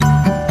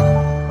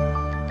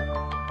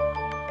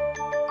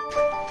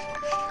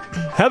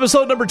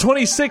Episode number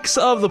 26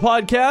 of the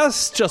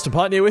podcast. Justin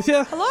Potnier with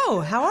you.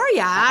 Hello, how are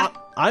ya?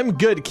 I'm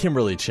good,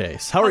 Kimberly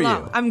Chase. How are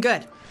you? I'm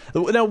good.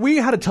 Now, we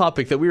had a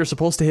topic that we were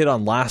supposed to hit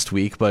on last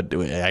week, but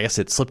I guess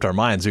it slipped our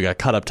minds. We got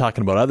caught up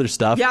talking about other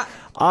stuff. Yeah.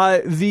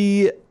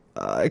 The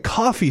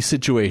coffee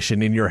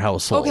situation in your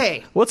household.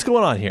 Okay. What's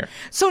going on here?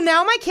 So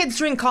now my kids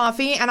drink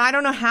coffee, and I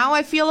don't know how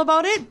I feel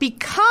about it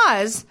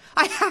because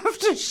I have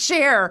to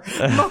share.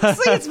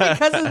 Mostly it's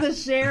because of the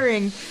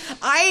sharing.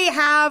 I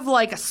have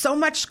like so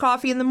much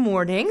coffee in the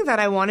morning that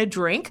I want to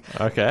drink.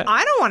 Okay.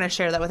 I don't want to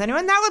share that with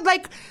anyone. That would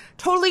like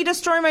totally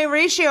destroy my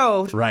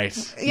ratio.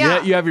 Right.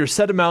 Yeah. You have your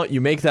set amount, you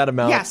make that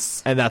amount,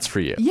 Yes. and that's for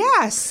you.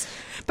 Yes.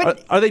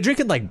 But Are they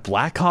drinking like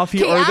black coffee?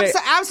 okay, Or are they,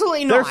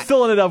 absolutely not. They're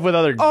filling it up with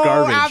other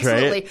garbage,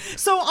 absolutely. right?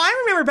 So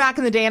I remember back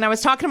in the day, and I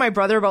was talking to my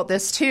brother about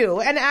this too,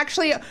 and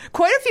actually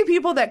quite a few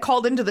people that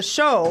called into the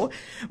show,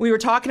 we were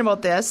talking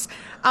about this,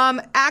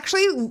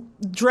 actually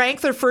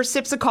drank their first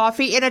sips of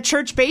coffee in a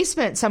church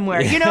basement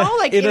somewhere, you know,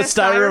 like In in a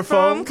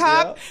styrofoam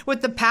cup yeah.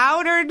 with the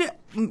powdered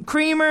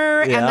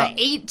creamer Yeah. and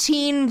the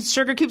 18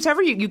 sugar cubes,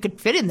 however you could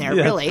fit in there,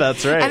 Yeah, really.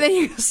 that's right. And then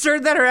you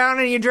stirred that around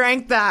and you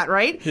drank that,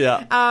 right?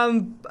 Yeah.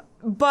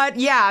 But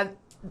yeah,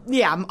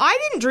 I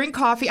didn't drink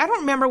coffee. I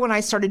don't remember when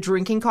I started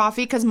drinking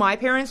coffee because my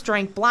parents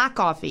drank black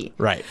coffee.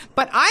 Right.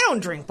 But I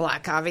don't drink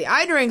black coffee.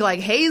 I drink like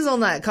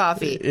hazelnut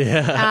coffee.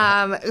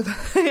 Yeah.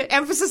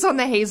 Emphasis on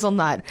the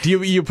hazelnut. Do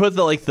you put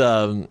the what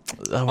do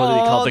they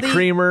call it? The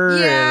creamer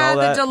and all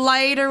that? The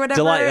Delight or whatever.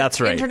 Delight, that's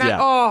right, yeah.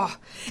 Oh,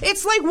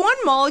 it's like one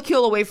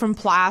molecule away from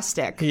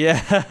plastic.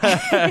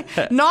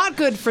 Yeah. Not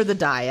good for the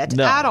diet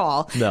No, at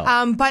all.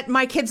 no. But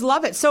my kids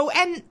love it. So,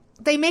 and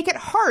they make it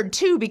hard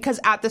too because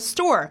at the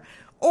store,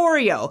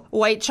 Oreo,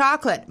 white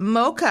chocolate,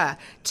 mocha,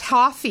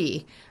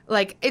 toffee.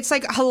 Like, it's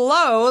like,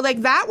 hello.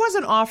 Like, that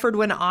wasn't offered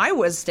when I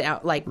was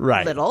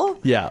Right. little.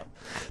 Yeah.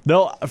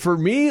 No, for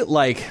me,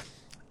 like,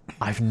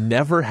 I've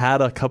never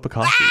had a cup of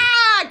coffee.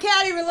 I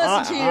can't even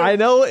listen to you. I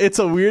know it's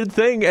a weird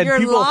thing. And You're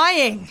people,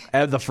 lying.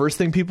 And the first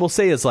thing people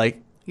say is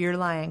like, You're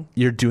lying.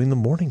 you're doing the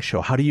morning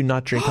show. How do you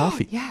not drink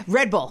coffee? Yeah.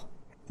 Red Bull.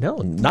 No,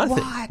 nothing.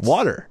 What?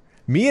 Water.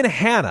 Me and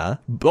Hannah,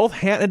 both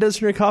Hannah doesn't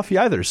drink coffee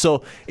either.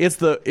 So it's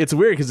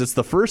weird because it's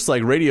the first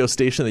like radio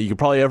station that you could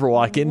probably ever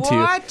walk into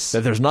What?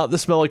 that there's not the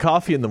smell of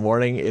coffee in the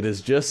morning. It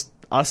is just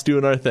us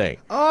doing our thing.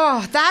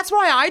 Oh, that's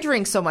why I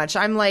drink so much.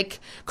 I'm like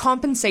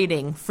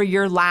compensating for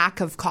your lack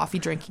of coffee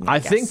drinking. I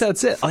guess. think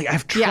that's it. Like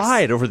I've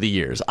tried over the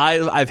years.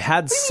 I've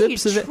had What do you mean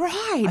sips of it.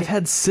 tried? I've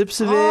had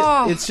sips of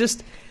Oh. it. It's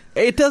just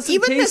it doesn't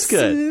even taste the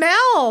good.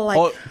 smell. Like,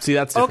 Oh, see,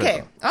 that's different.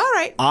 okay. though. All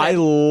right. I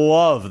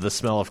love the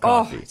smell of Oh,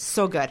 coffee. it's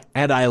so good.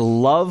 And I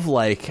love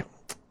like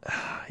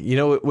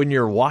when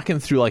you're walking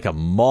through like a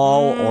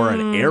mall or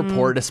an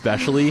airport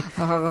especially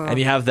and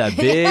you have that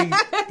big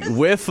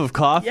whiff of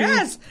coffee.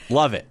 Yes.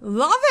 Love it.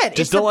 Love it. Just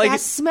it's don't the like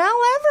best it. smell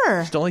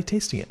ever. Don't like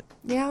tasting it.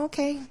 Yeah.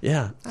 Okay.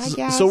 Yeah. I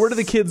guess. So where do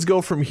the kids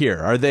go from here?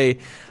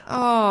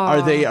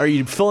 Are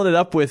you filling it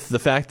up with the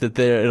fact that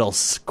it'll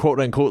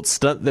quote unquote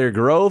stunt their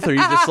growth, or are you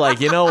just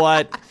like, you know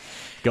what?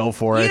 Go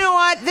for it. You know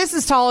what? This is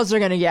as tall as they're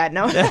gonna get.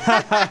 No.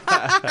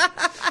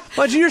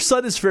 But your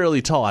son is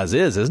fairly tall as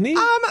is, isn't he?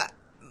 Nah,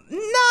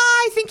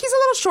 I think he's a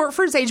little short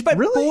for his age, but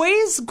Really?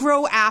 boys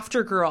grow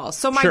after girls.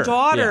 So my Sure,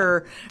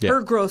 daughter, yeah.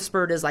 her growth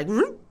spurt is like,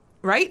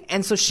 right?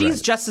 And so she's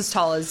Right. just as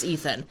tall as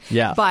Ethan.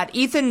 Yeah. But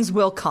Ethan's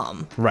will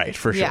come. Right,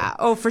 for sure. Yeah,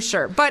 oh, for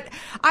sure. But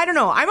I don't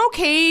know. I'm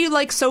okay,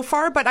 like, so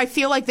far, but I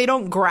feel like they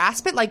don't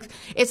grasp it. Like,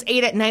 it's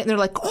 8 at night, and they're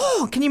like,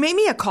 oh, can you make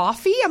me a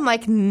coffee? I'm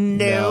like,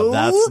 no.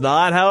 That's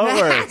not how it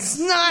works. That's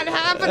not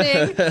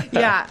happening.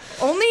 Yeah.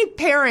 Only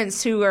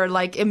parents who are,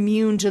 like,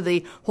 immune to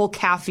the whole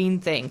caffeine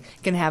thing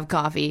can have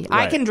coffee.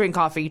 I Right. can drink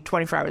coffee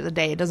 24 hours a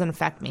day. It doesn't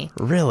affect me.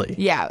 Really?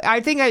 Yeah. I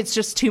think it's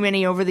just too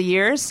many over the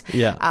years.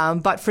 Yeah.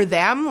 But for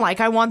them,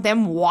 like, I want them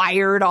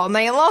wired all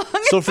night long.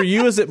 So for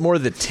you, is it more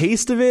the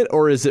taste of it,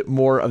 or is it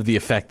more of the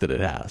effect that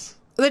it has?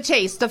 The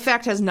taste, the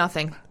effect has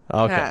nothing.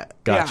 Okay,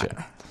 gotcha.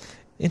 Yeah.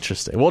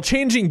 Interesting. Well,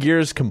 changing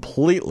gears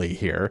completely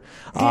here,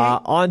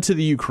 onto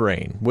the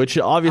Ukraine, which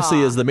obviously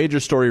is the major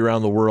story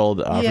around the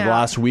world for the Yeah.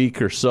 last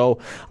week or so.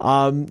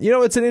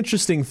 It's an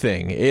interesting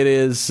thing. It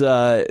is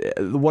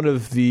one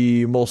of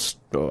the most,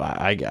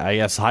 I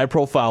guess,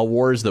 high-profile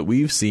wars that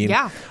we've seen.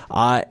 Yeah.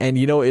 And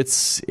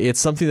it's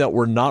something that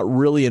we're not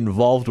really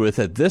involved with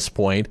at this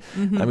point.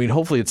 Mm-hmm. I mean,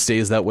 hopefully it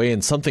stays that way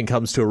and something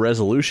comes to a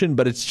resolution.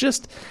 But it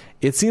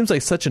seems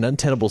like such an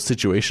untenable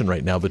situation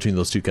right now between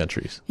those two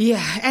countries.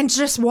 Yeah, and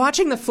just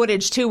watching the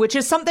footage too, which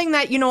is something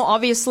that,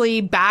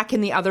 obviously back in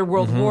the other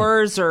world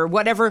wars or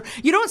whatever,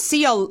 you don't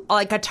see a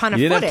ton of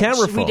You didn't footage. have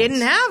camera We phones.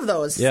 didn't have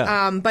those.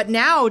 Yeah. But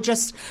now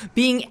just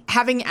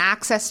having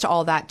access to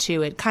all that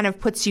too, it kind of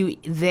puts you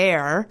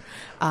there.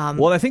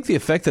 Well, and I think the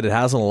effect that it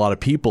has on a lot of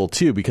people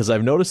too, because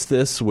I've noticed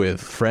this with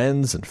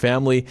friends and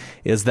family,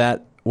 is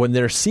that when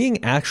they're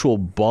seeing actual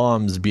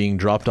bombs being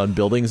dropped on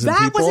buildings and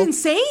That people, was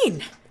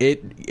insane.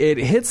 it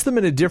hits them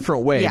in a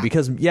different way Yeah.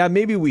 because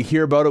maybe we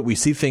hear about it, we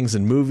see things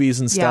in movies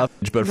and stuff,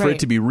 but for right. it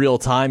to be real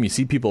time, you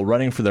see people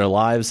running for their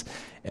lives.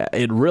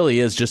 It really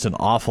is just an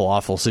awful,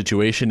 awful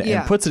situation,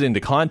 Yeah. and puts it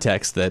into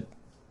context that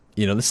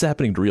this is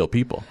happening to real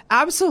people.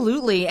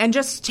 Absolutely. And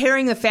just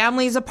tearing the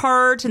families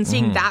apart and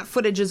seeing that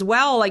footage as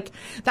well. Like,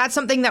 that's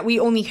something that we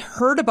only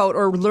heard about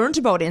or learned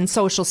about in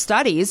social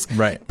studies.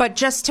 Right. But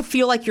just to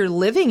feel like you're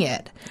living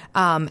it.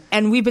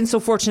 And we've been so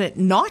fortunate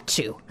not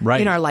to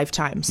in our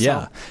lifetimes. So.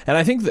 Yeah. And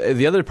I think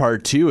the other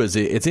part, too, is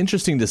it's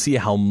interesting to see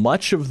how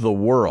much of the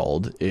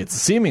world, it's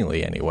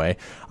seemingly anyway,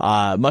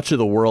 much of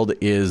the world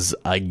is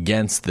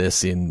against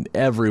this in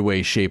every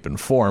way, shape, and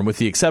form, with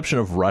the exception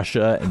of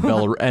Russia and,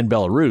 and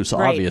Belarus,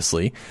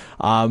 obviously.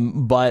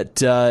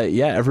 But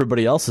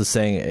everybody else is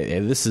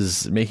saying this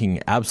is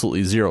making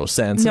absolutely zero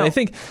sense. No. And I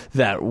think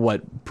that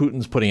what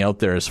Putin's putting out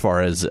there as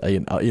far as a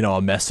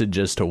message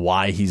as to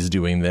why he's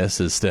doing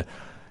this is to,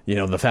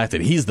 the fact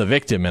that he's the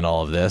victim in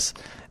all of this.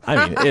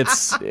 I mean,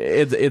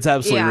 it's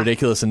absolutely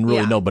ridiculous, and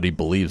really nobody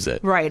believes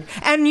it. Right.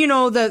 And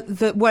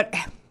what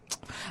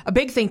a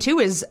big thing too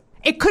is,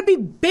 it could be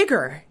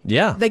bigger.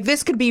 Yeah. Like,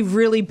 this could be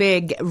really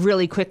big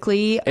really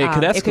quickly. It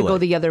could escalate. It could go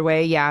the other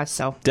way. Yeah,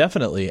 so.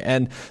 Definitely.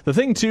 And the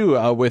thing,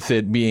 too, with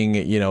it being,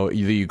 the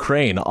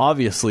Ukraine,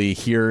 obviously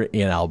here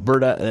in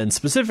Alberta, and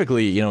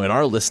specifically, in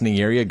our listening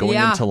area, going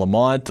into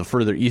Lamont, the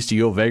further east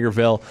you go,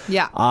 Vegreville,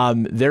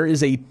 there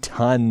is a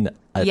ton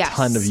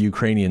of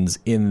Ukrainians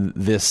in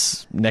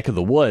this neck of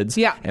the woods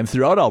and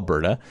throughout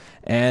Alberta.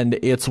 And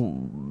it's,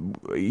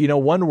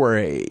 one where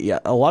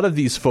a lot of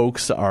these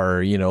folks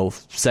are,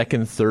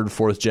 second, third,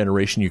 fourth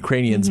generation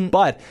Ukrainians,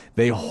 but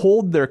they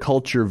hold their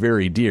culture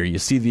very dear. You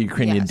see the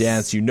Ukrainian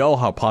dance,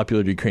 how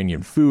popular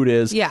Ukrainian food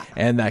is. Yeah.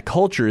 And that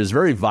culture is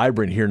very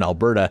vibrant here in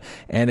Alberta.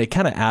 And it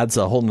kind of adds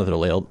a whole nother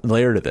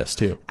layer to this,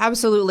 too.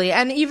 Absolutely.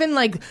 And even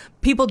like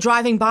people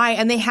driving by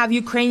and they have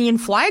Ukrainian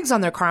flags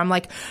on their car. I'm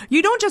like,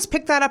 you don't just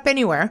pick that up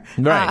anywhere.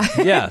 Right.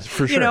 Yeah,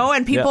 for sure.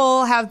 And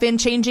people have been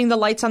changing the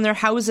lights on their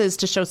houses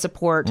to show support.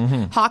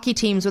 Hockey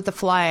teams with the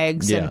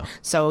flags. Yeah. And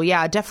so,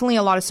 definitely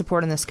a lot of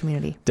support in this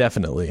community.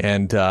 Definitely.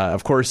 And,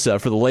 of course, for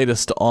the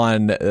latest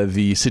on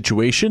the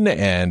situation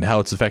and how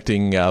it's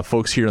affecting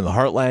folks here in the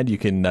Heartland, you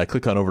can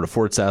click on over to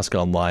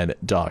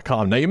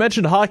FortSaskOnline.com. Now, you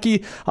mentioned hockey.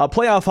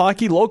 Playoff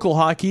hockey, local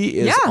hockey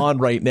is on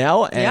right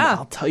now. And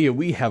I'll tell you,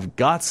 we have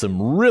got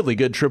some really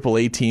good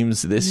AAA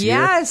teams this year.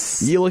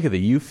 Yes. You look at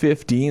the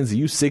U15s,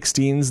 the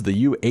U16s,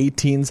 the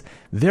U18s.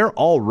 They're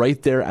all right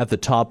there at the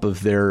top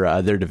of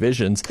their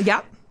divisions.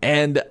 Yep.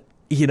 And,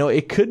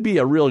 it could be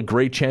a real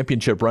great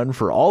championship run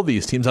for all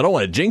these teams. I don't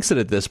want to jinx it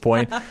at this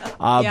point,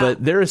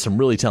 but there is some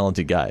really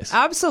talented guys.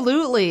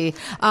 Absolutely.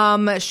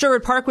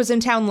 Sherwood Park was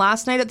in town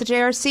last night at the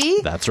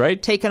JRC. That's right.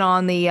 Taking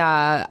on the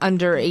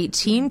under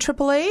 18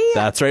 AAA.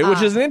 That's right,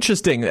 which is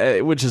interesting,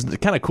 which is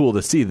kind of cool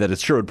to see that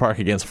it's Sherwood Park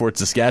against Fort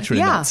Saskatchewan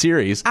in that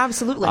series.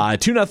 Absolutely.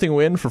 2-0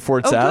 win for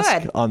Fort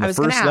Sask on the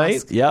first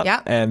night.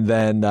 Yep. And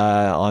then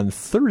on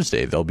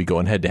Thursday, they'll be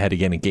going head-to-head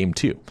again in Game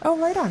 2. Oh,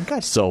 right on.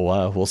 Good.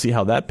 So we'll see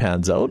how that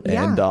pans out.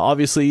 And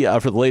obviously,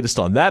 for the latest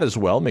on that as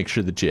well, make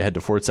sure that you head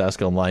to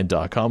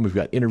FortSaskOnline.com. We've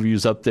got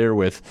interviews up there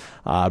with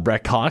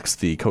Brett Cox,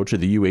 the coach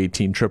of the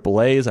U18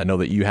 AAAs. I know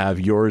that you have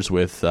yours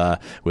with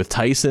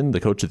Tyson,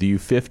 the coach of the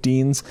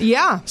U15s.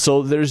 Yeah.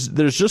 So there's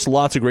just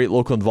lots of great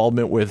local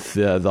involvement with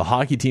the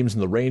hockey teams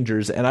and the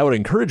Rangers. And I would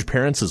encourage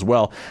parents as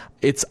well.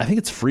 I think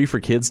it's free for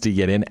kids to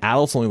get in.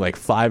 Adults only like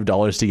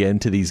 $5 to get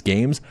into these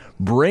games.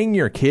 Bring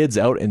your kids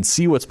out and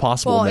see what's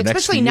possible in the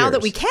next few years. Especially now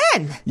that we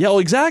can. Yeah, well,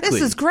 exactly.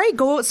 This is great.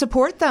 Go out,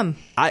 support them.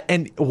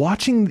 And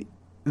watching,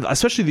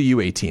 especially the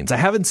U18s. I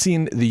haven't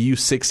seen the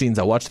U16s.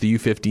 I watched the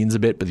U15s a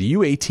bit, but the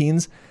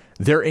U18s,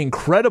 they're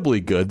incredibly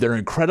good. They're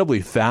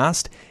incredibly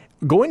fast.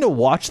 Going to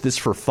watch this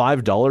for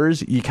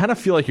 $5, you kind of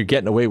feel like you're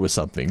getting away with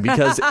something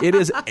because it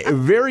is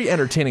very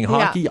entertaining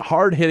hockey,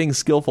 hard-hitting,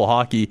 skillful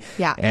hockey,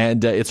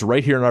 and it's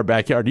right here in our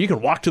backyard. You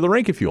can walk to the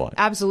rink if you want.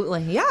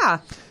 Absolutely, yeah.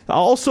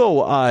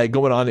 Also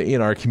going on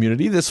in our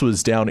community, this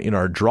was down in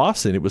our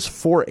Drawson. It was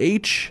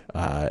 4-H.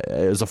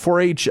 It was a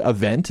 4-H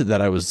event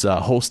that I was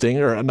hosting,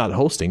 or not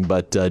hosting,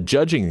 but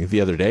judging the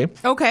other day.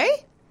 Okay.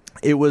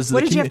 It was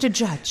what did you have to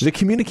judge? The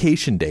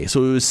communication day.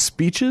 So it was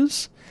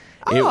speeches.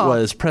 Oh. It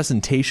was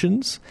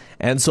presentations,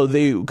 and so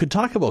they could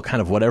talk about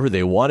kind of whatever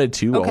they wanted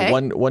to. Okay.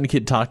 One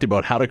kid talked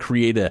about how to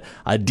create a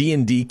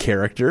D&D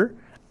character.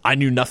 I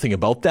knew nothing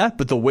about that,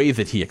 but the way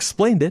that he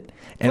explained it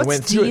and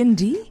went through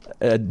D&D?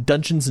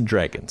 Dungeons and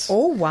Dragons.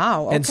 Oh,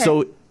 wow. Okay. And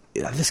so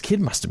this kid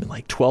must have been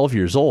like 12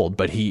 years old,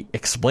 but he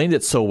explained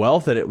it so well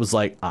that it was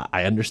like,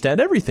 I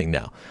understand everything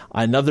now.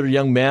 Another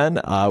young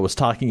man was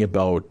talking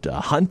about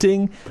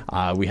hunting.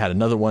 We had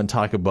another one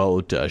talk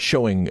about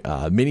showing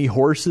mini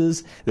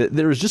horses.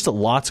 There was just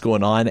lots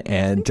going on,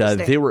 and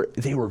they were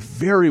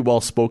very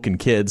well-spoken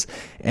kids.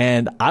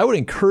 And I would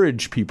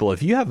encourage people,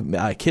 if you have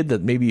a kid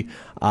that maybe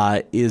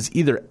is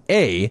either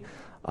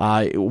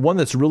one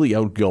that's really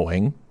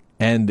outgoing,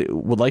 and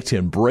would like to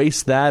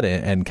embrace that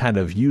and kind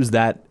of use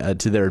that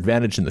to their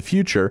advantage in the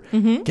future,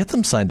 get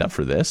them signed up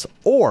for this.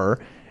 Or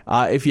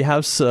if you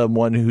have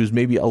someone who's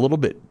maybe a little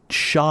bit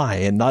shy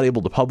and not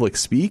able to public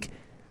speak,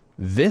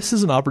 this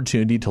is an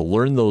opportunity to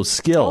learn those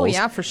skills. Oh,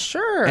 yeah, for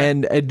sure.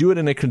 And do it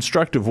in a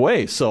constructive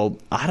way. So,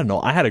 I don't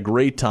know. I had a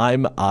great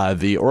time.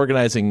 The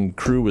organizing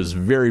crew was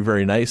very,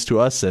 very nice to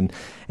us. And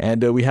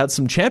we had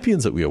some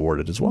champions that we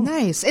awarded as well.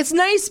 Nice. It's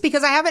nice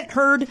because I haven't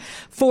heard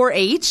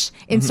 4-H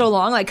in so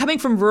long. Like coming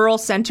from rural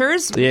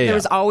centers, there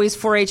was always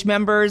 4-H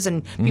members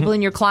and people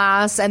in your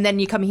class. And then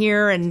you come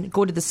here and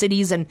go to the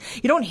cities and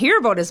you don't hear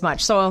about as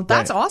much. So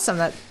that's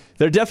awesome.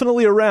 They're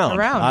definitely around.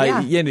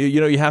 Yeah.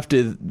 You have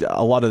to,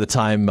 a lot of the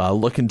time,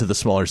 look into the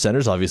smaller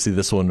centers. Obviously,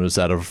 this one was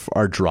out of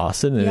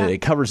Ardrossan, and it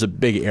covers a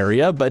big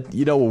area. But,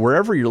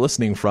 wherever you're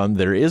listening from,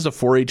 there is a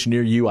 4-H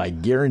near you. I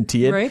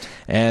guarantee it. Right.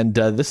 And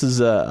this is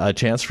a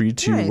chance for you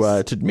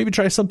to maybe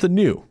try something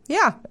new.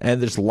 Yeah.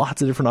 And there's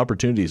lots of different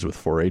opportunities with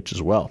 4-H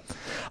as well.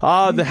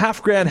 The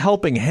Half Grand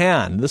Helping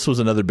Hand. This was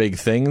another big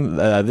thing.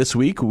 This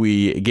week,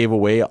 we gave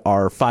away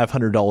our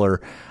 $500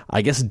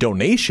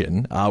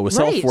 donation with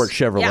South Fork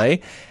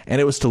Chevrolet, and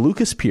it was to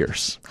Lucas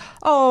Pierce.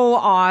 Oh,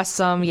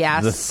 awesome.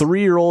 Yes. The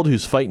 3-year-old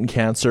who's fighting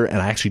cancer, and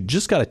I actually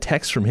just got a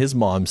text from his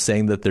mom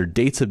saying that their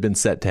dates have been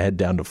set to head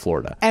down to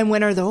Florida. And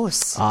when are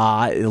those?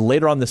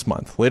 Later on this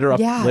month, later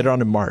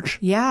on in March.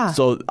 Yeah.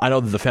 So I know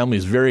that the family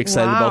is very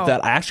excited about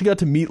that. I actually got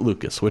to meet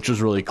Lucas, which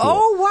was really cool.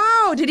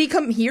 Oh, wow. Did he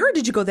come here or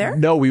did you go there?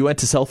 No, we went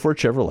to South Fork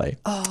Chevrolet,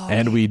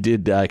 and we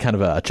did kind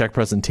of a check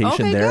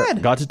presentation there.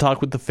 Good. Got to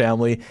talk with the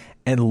family,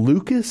 and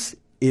Lucas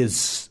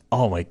is,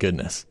 oh my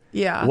goodness.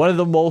 Yeah. One of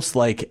the most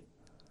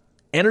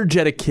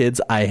energetic kids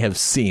I have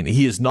seen.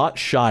 He is not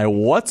shy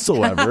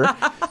whatsoever.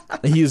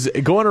 He's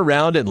going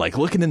around and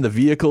looking in the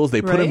vehicles.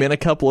 They put him in a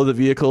couple of the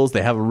vehicles.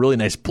 They have a really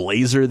nice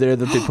Blazer there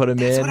that they put him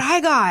That's in. That's what I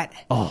got.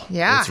 Oh,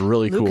 yeah. It's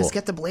really cool. Lucas,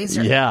 get the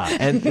Blazer. Yeah.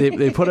 And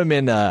they put him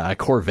in a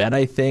Corvette,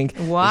 I think.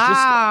 Wow. It's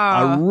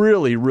just a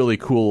really, really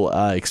cool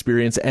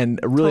experience and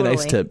really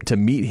nice to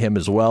meet him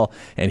as well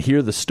and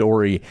hear the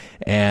story.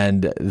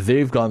 And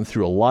they've gone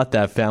through a lot,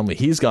 that family.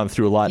 He's gone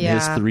through a lot in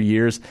his 3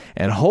 years.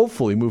 And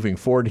hopefully moving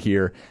forward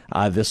here,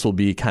 this will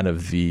be kind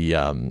of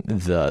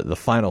the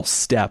final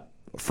step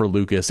for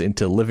Lucas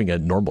into living a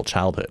normal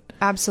childhood.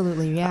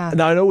 Absolutely, yeah.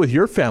 Now, I know with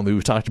your family,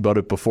 we've talked about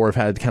it before, have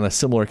had kind of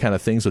similar kind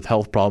of things with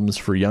health problems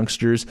for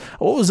youngsters.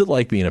 What was it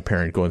like being a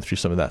parent going through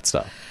some of that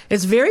stuff?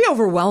 It's very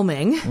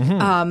overwhelming.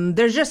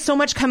 There's just so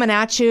much coming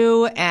at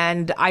you,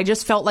 and I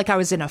just felt like I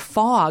was in a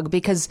fog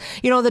because,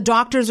 the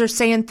doctors are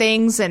saying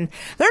things, and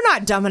they're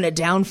not dumbing it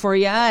down for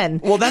you. And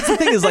well, that's the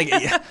thing is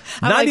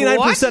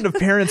 99% of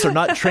parents are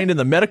not trained in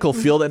the medical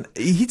field, and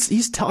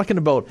he's talking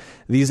about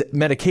these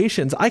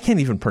medications I can't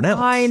even pronounce.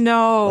 I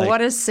know. What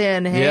a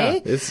sin, hey? Yeah,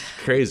 it's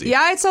crazy.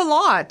 Yeah, it's a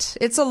lot.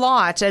 It's a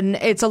lot. And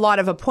it's a lot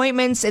of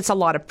appointments. It's a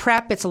lot of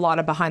prep. It's a lot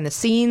of behind the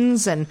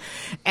scenes. And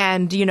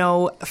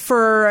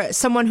for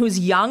someone who's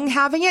young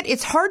having it,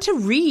 it's hard to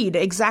read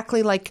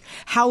exactly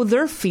how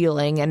they're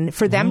feeling and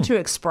for them to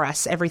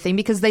express everything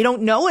because they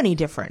don't know any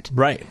different.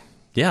 Right.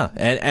 Yeah.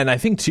 And I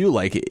think too,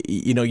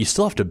 you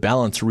still have to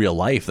balance real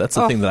life. That's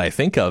the thing that I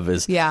think of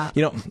is,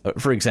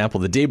 for example,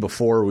 the day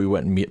before we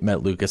went and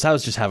met Lucas, I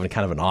was just having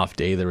kind of an off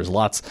day. There was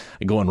lots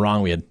going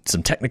wrong. We had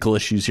some technical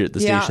issues here at the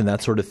station,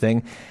 that sort of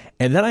thing.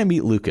 And then I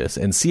meet Lucas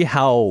and see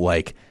how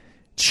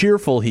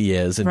cheerful he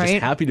is and just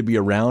happy to be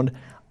around.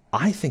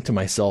 I think to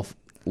myself,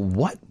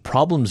 what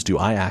problems do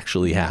I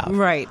actually have?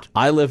 Right.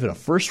 I live in a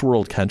first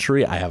world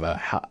country. I have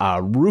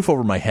a roof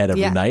over my head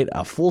every night,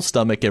 a full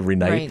stomach every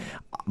night. Right.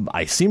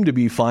 I seem to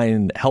be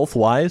fine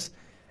health-wise,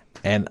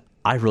 and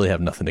I really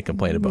have nothing to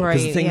complain about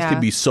because things could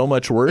be so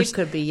much worse. It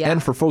could be, yeah.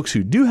 And for folks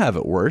who do have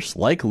it worse,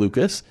 like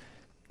Lucas,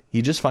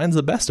 he just finds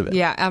the best of it.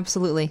 Yeah,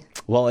 absolutely.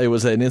 Well, it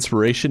was an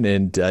inspiration,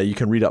 and you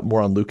can read up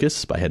more on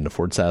Lucas by heading to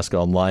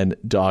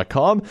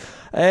FordSaskOnline.com.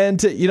 And,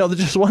 there's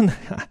just one,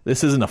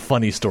 this isn't a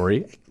funny story,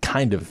 it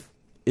kind of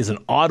is an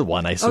odd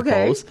one, I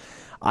suppose.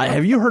 Okay.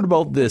 Have you heard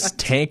about this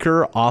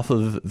tanker off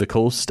of the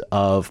coast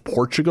of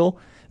Portugal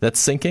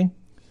that's sinking?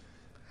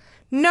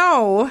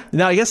 No.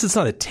 Now, I guess it's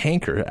not a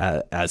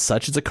tanker as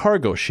such. It's a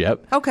cargo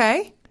ship.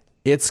 Okay.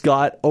 It's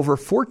got over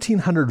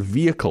 1,400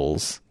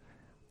 vehicles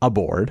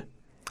aboard,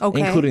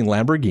 including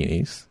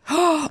Lamborghinis.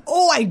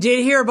 Oh, I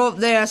did hear about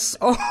this.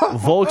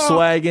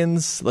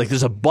 Volkswagens.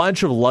 There's a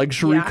bunch of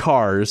luxury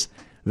cars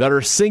that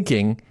are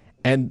sinking,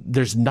 and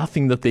there's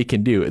nothing that they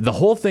can do. The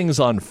whole thing's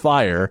on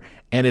fire,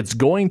 and it's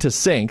going to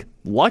sink.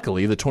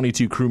 Luckily, the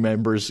 22 crew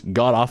members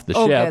got off the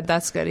ship. Oh, good.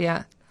 That's good,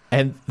 yeah.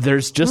 And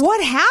there's just...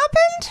 What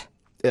happened?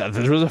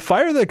 There was a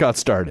fire that got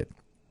started.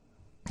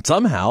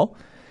 Somehow.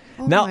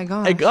 Oh, now,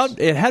 my gosh.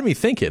 It had me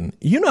thinking,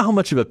 you know how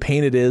much of a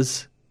pain it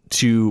is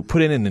to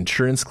put in an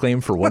insurance claim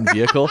for one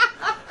vehicle?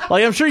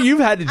 I'm sure you've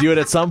had to do it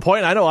at some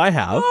point. I know I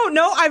have. Oh,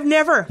 no, I've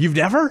never. You've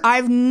never?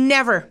 I've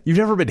never. You've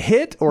never been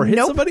hit or hit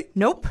somebody?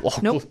 Nope. Well,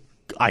 nope.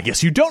 I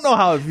guess you don't know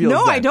how it feels.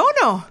 No, then. I don't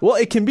know. Well,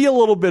 it can be a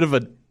little bit of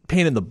a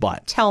pain in the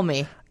butt. Tell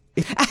me.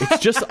 It's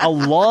just a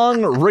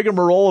long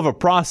rigmarole of a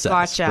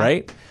process, gotcha.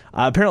 Right?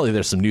 Apparently,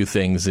 there's some new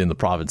things in the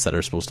province that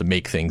are supposed to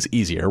make things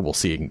easier. We'll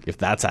see if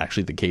that's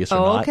actually the case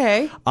or not.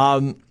 Okay.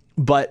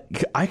 But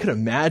I could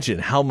imagine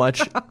how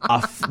much a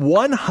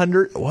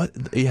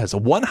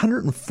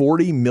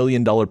 $140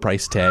 million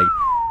price tag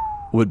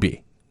would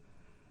be.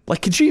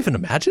 Like, could you even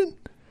imagine?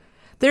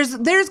 There's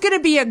going to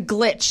be a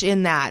glitch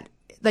in that.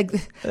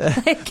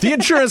 The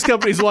insurance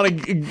companies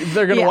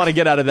they're going to want to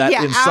get out of that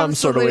in some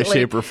sort of way,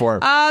 shape, or form.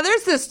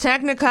 There's this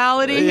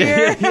technicality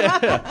here.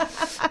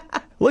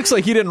 Looks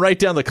like you didn't write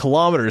down the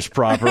kilometers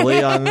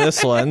properly on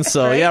this one.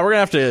 So, right? We're going to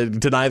have to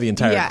deny the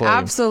entire claim. Yeah,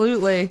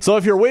 absolutely. So,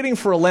 if you're waiting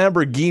for a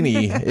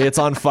Lamborghini, it's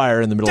on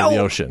fire in the middle of the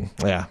ocean.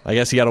 Yeah, I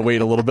guess you got to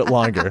wait a little bit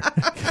longer.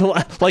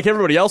 Like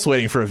everybody else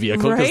waiting for a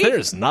vehicle, because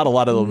there's not a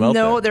lot of them out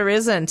there. No, there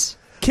isn't.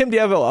 Kim, do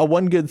you have a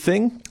one good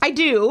thing? I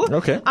do.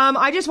 Okay.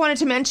 I just wanted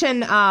to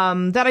mention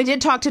that I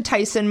did talk to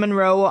Tyson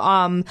Monroe,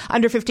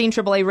 under 15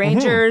 AAA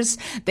Rangers.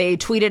 Mm-hmm. They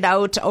tweeted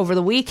out over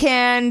the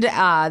weekend.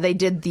 They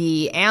did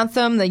the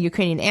anthem, the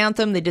Ukrainian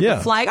anthem. They did the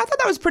flag. I thought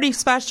that was pretty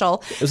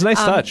special. It was a nice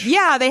touch.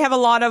 Yeah, they have a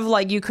lot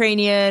of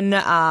Ukrainian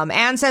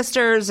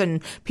ancestors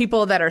and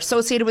people that are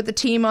associated with the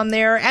team on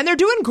there, and they're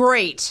doing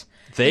great.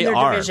 They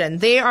are. Division.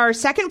 They are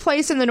second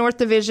place in the North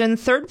Division,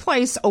 third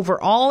place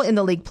overall in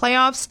the league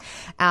playoffs,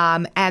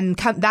 and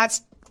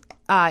that's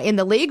in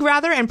the league,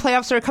 rather, and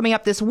playoffs are coming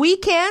up this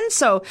weekend,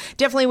 so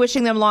definitely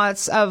wishing them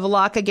lots of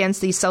luck against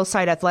the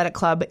Southside Athletic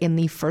Club in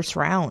the first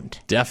round.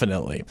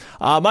 Definitely.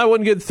 My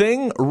one good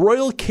thing,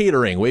 Royal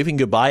Catering waving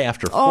goodbye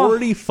after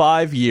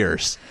 45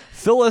 years.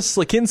 Phyllis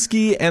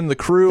Lakinski and the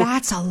crew.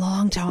 That's a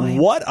long time.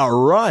 What a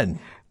run.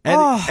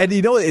 And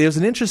it was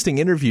an interesting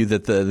interview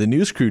that the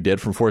news crew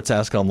did from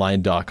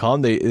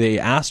FortSaskOnline.com. They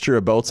asked her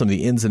about some of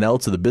the ins and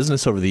outs of the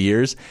business over the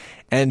years,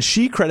 and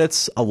she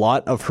credits a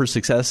lot of her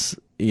success,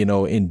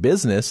 in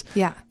business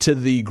to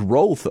the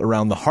growth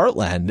around the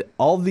Heartland.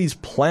 All these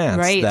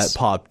plants that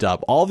popped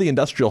up, all the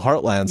industrial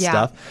Heartland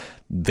stuff.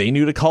 They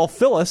knew to call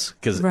Phyllis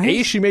because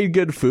A, she made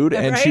good food,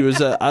 and she was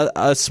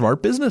a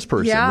smart business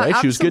person, right?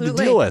 Absolutely. She was good to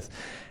deal with.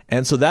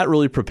 And so that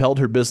really propelled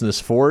her business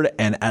forward.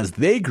 And as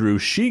they grew,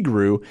 she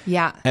grew.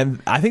 Yeah. And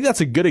I think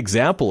that's a good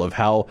example of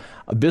how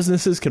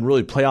businesses can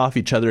really play off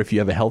each other if you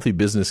have a healthy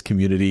business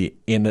community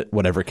in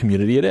whatever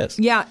community it is.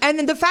 Yeah.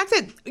 And the fact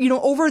that,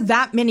 over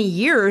that many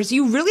years,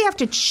 you really have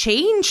to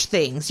change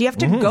things. You have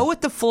to go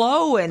with the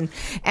flow. And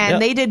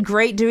they did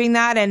great doing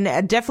that,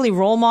 and definitely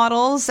role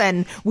models.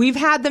 And we've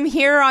had them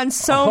here on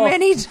so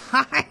many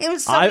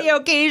times, many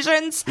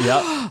occasions.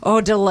 Yep. Oh,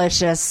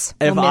 delicious.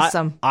 We'll miss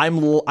them.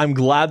 I'm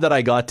glad that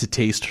I got to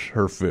taste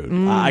her food.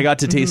 I got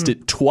to taste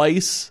it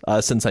twice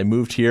since I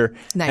moved here.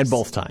 Nice. And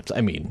both times.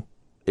 I mean,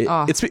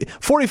 it's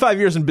 45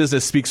 years in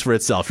business speaks for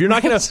itself. You're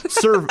not going to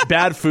serve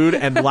bad food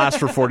and last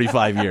for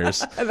 45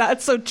 years.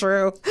 That's so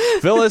true.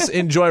 Phyllis,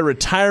 enjoy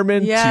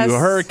retirement. Yes. To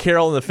her,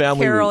 Carol, and the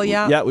family.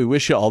 Carol, we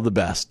wish you all the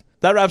best.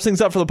 That wraps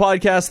things up for the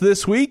podcast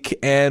this week,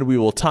 and we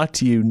will talk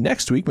to you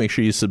next week. Make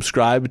sure you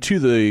subscribe to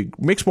the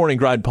Mixed Morning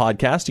Grind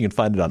podcast. You can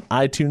find it on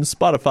iTunes,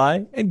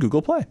 Spotify, and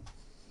Google Play.